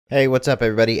Hey, what's up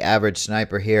everybody? Average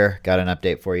Sniper here. Got an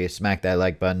update for you. Smack that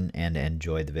like button and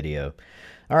enjoy the video.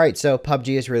 Alright, so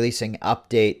PUBG is releasing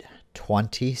update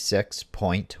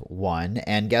 26.1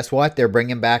 and guess what? They're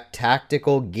bringing back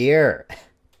tactical gear,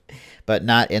 but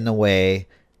not in the way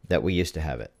that we used to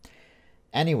have it.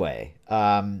 Anyway,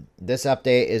 this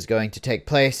update is going to take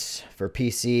place for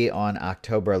PC on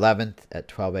October 11th at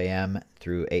 12 a.m.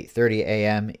 through 8:30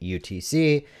 a.m.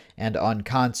 UTC, and on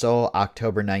console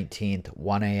October 19th,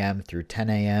 1 a.m. through 10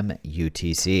 a.m.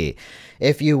 UTC.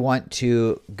 If you want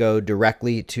to go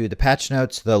directly to the patch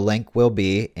notes, the link will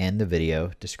be in the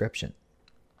video description.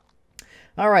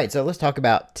 All right, so let's talk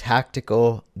about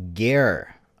tactical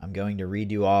gear. I'm going to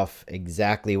read you off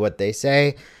exactly what they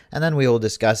say, and then we will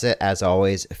discuss it. As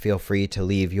always, feel free to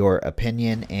leave your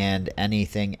opinion and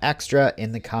anything extra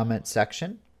in the comment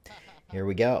section. Here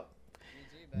we go.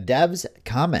 Devs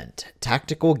comment,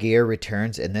 tactical gear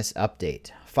returns in this update.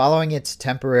 Following its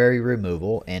temporary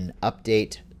removal in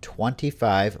update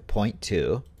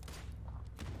 25.2,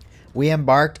 we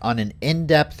embarked on an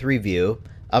in-depth review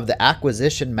of the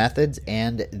acquisition methods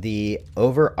and the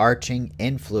overarching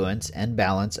influence and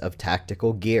balance of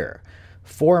tactical gear.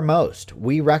 Foremost,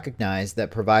 we recognize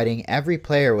that providing every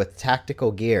player with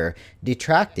tactical gear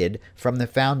detracted from the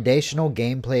foundational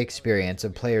gameplay experience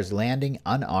of players landing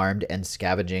unarmed and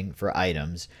scavenging for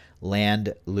items.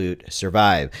 Land, loot,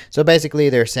 survive. So basically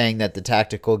they're saying that the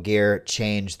tactical gear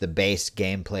changed the base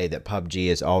gameplay that PUBG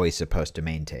is always supposed to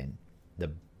maintain.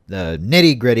 The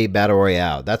nitty-gritty battle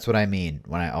royale. That's what I mean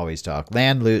when I always talk.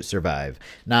 Land, loot, survive.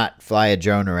 Not fly a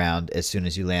drone around as soon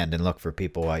as you land and look for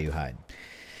people while you hide.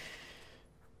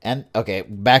 And, okay,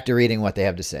 back to reading what they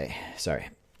have to say. Sorry.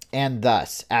 And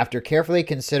thus, after carefully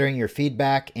considering your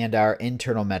feedback and our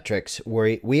internal metrics,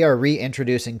 we are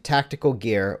reintroducing tactical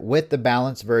gear with the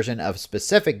balanced version of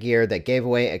specific gear that gave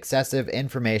away excessive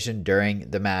information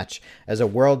during the match as a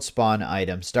world spawn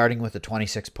item, starting with the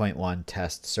 26.1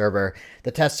 test server.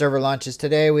 The test server launches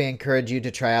today. We encourage you to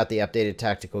try out the updated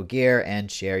tactical gear and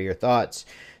share your thoughts.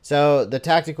 So the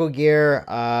tactical gear,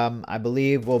 I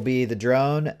believe, will be the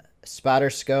drone, spotter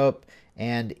scope,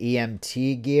 and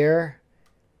EMT gear.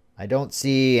 I don't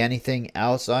see anything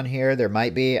else on here. There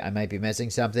might be. I might be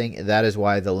missing something. That is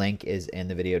why the link is in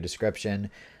the video description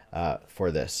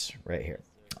for this right here.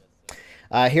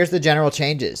 Here's the general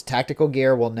changes. Tactical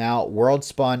gear will now world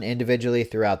spawn individually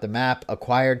throughout the map.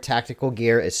 Acquired tactical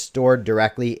gear is stored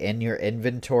directly in your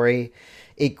inventory.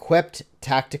 Equipped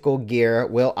tactical gear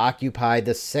will occupy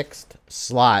the 6th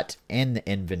slot in the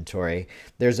inventory.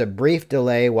 There's a brief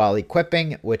delay while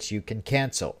equipping, which you can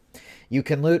cancel. You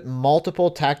can loot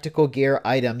multiple tactical gear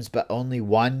items, but only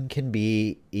one can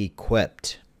be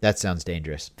equipped. That sounds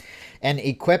dangerous. And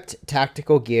equipped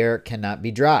tactical gear cannot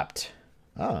be dropped.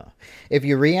 Oh. If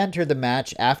you re-enter the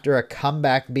match after a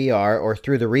comeback BR or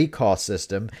through the recall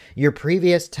system, your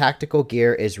previous tactical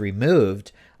gear is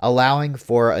removed, allowing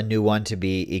for a new one to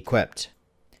be equipped.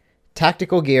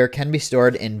 Tactical gear can be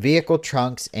stored in vehicle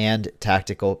trunks and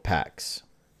tactical packs.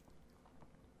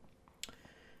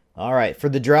 All right, for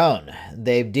the drone,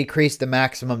 they've decreased the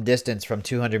maximum distance from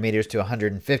 200 meters to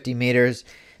 150 meters.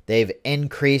 They've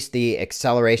increased the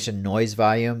acceleration noise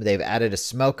volume. They've added a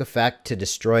smoke effect to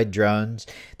destroyed drones.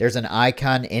 There's an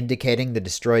icon indicating the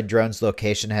destroyed drone's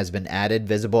location has been added,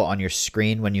 visible on your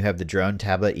screen when you have the drone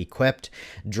tablet equipped.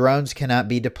 Drones cannot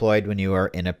be deployed when you are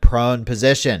in a prone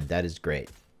position. That is great.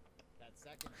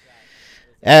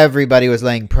 Everybody was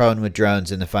laying prone with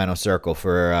drones in the final circle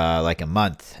for like a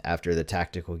month after the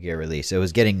tactical gear release. It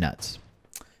was getting nuts,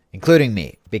 including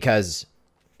me, because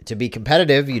to be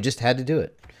competitive, you just had to do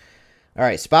it. All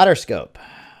right, spotter scope.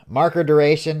 Marker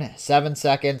duration, 7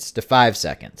 seconds to 5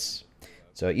 seconds.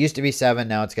 So it used to be 7,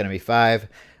 now it's going to be 5.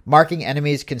 Marking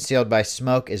enemies concealed by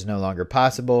smoke is no longer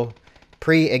possible.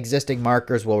 Pre-existing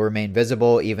markers will remain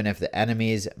visible even if the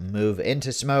enemies move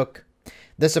into smoke.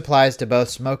 This applies to both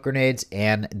smoke grenades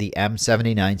and the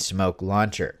M79 smoke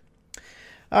launcher.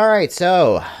 All right,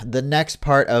 so the next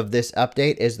part of this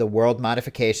update is the world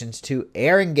modifications to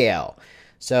Erangel.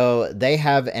 So they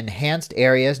have enhanced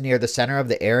areas near the center of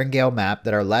the Erangel map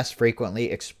that are less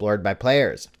frequently explored by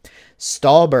players.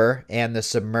 Stalber and the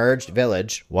submerged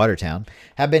village, Watertown,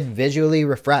 have been visually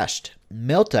refreshed.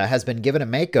 Milta has been given a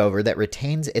makeover that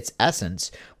retains its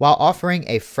essence while offering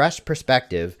a fresh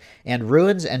perspective, and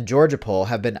Ruins and Georgopol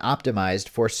have been optimized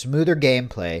for smoother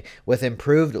gameplay with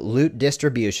improved loot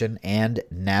distribution and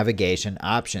navigation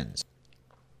options.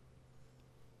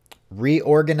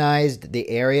 Reorganized the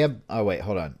area. Oh, wait,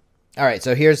 hold on. All right,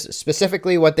 so here's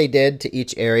specifically what they did to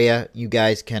each area. You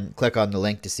guys can click on the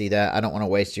link to see that. I don't want to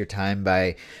waste your time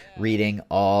by reading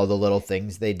all the little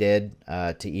things they did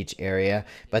to each area.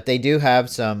 But they do have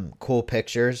some cool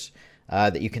pictures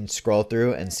that you can scroll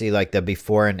through and see like the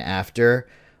before and after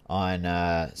on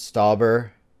Stalber,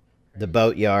 the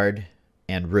Boatyard,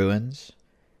 and Ruins,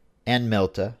 and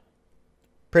Milta.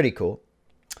 Pretty cool.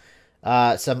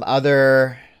 Some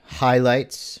other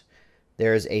highlights.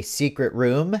 There's a secret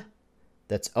room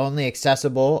that's only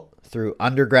accessible through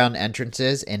underground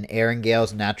entrances in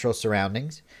Erangel's natural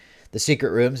surroundings. The secret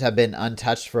rooms have been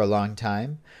untouched for a long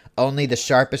time. Only the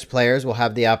sharpest players will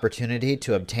have the opportunity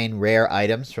to obtain rare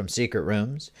items from secret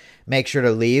rooms. Make sure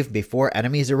to leave before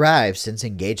enemies arrive, since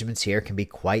engagements here can be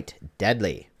quite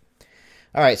deadly.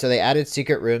 Alright, so they added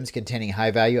secret rooms containing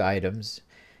high-value items,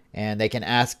 and they can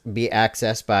be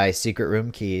accessed by secret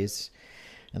room keys.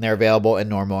 And they're available in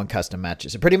normal and custom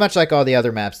matches. So pretty much like all the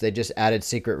other maps, they just added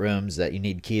secret rooms that you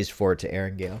need keys for to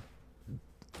Erangel.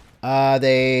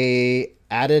 They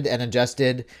added and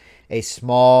adjusted a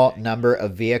small number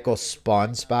of vehicle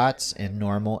spawn spots in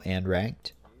normal and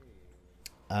ranked.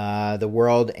 The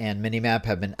world and minimap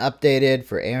have been updated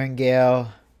for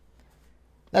Erangel.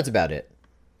 That's about it.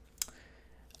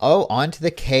 Oh, on to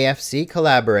the KFC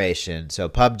collaboration. So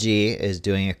PUBG is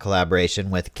doing a collaboration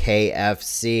with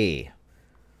KFC.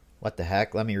 What the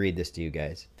heck? Let me read this to you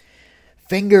guys.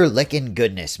 Finger-licking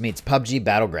goodness meets PUBG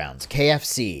Battlegrounds.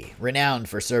 KFC, renowned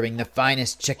for serving the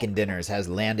finest chicken dinners, has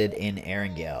landed in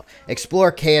Erangel.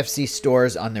 Explore KFC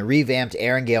stores on the revamped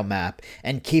Erangel map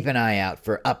and keep an eye out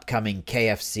for upcoming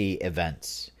KFC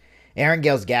events.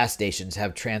 Erangel's gas stations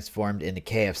have transformed into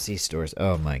KFC stores.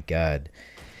 Oh my god.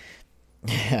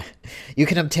 You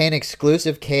can obtain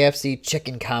exclusive KFC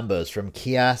chicken combos from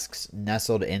kiosks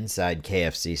nestled inside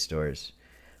KFC stores.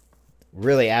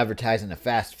 Really advertising the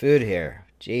fast food here.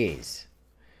 Jeez.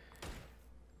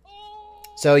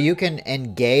 So you can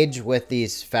engage with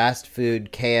these fast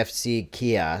food KFC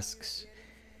kiosks.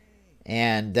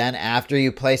 And then after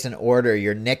you place an order,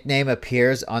 your nickname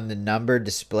appears on the numbered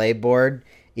display board.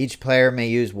 Each player may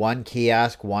use one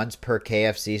kiosk once per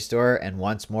KFC store and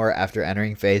once more after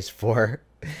entering phase 4.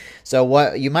 So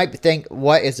what you might think,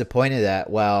 what is the point of that?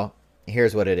 Well,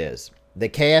 here's what it is. The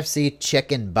KFC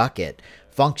chicken bucket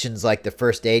functions like the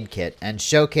first aid kit and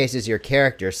showcases your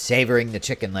character savoring the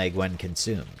chicken leg when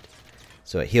consumed.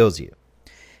 So it heals you.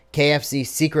 KFC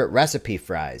secret recipe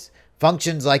fries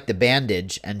functions like the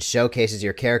bandage and showcases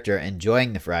your character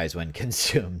enjoying the fries when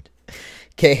consumed.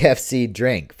 KFC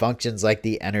drink functions like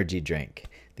the energy drink.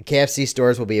 The KFC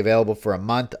stores will be available for a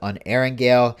month on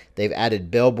Erangel. They've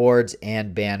added billboards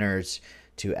and banners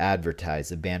to advertise.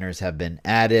 The banners have been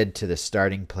added to the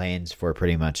starting planes for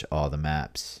pretty much all the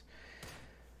maps.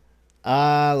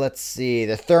 Let's see.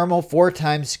 The thermal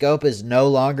 4x scope is no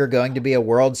longer going to be a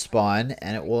world spawn,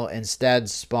 and it will instead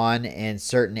spawn in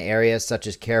certain areas such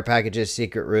as care packages,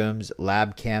 secret rooms,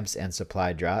 lab camps, and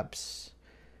supply drops.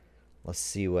 Let's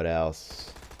see what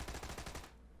else.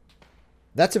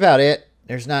 That's about it.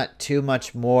 There's not too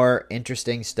much more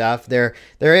interesting stuff. There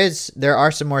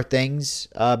are some more things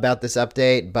about this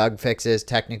update, bug fixes,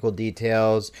 technical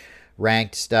details,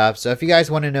 ranked stuff. So if you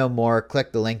guys want to know more,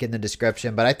 click the link in the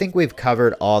description. But I think we've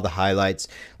covered all the highlights.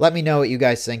 Let me know what you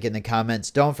guys think in the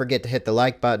comments. Don't forget to hit the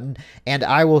like button, and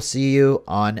I will see you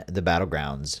on the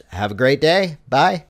Battlegrounds. Have a great day. Bye.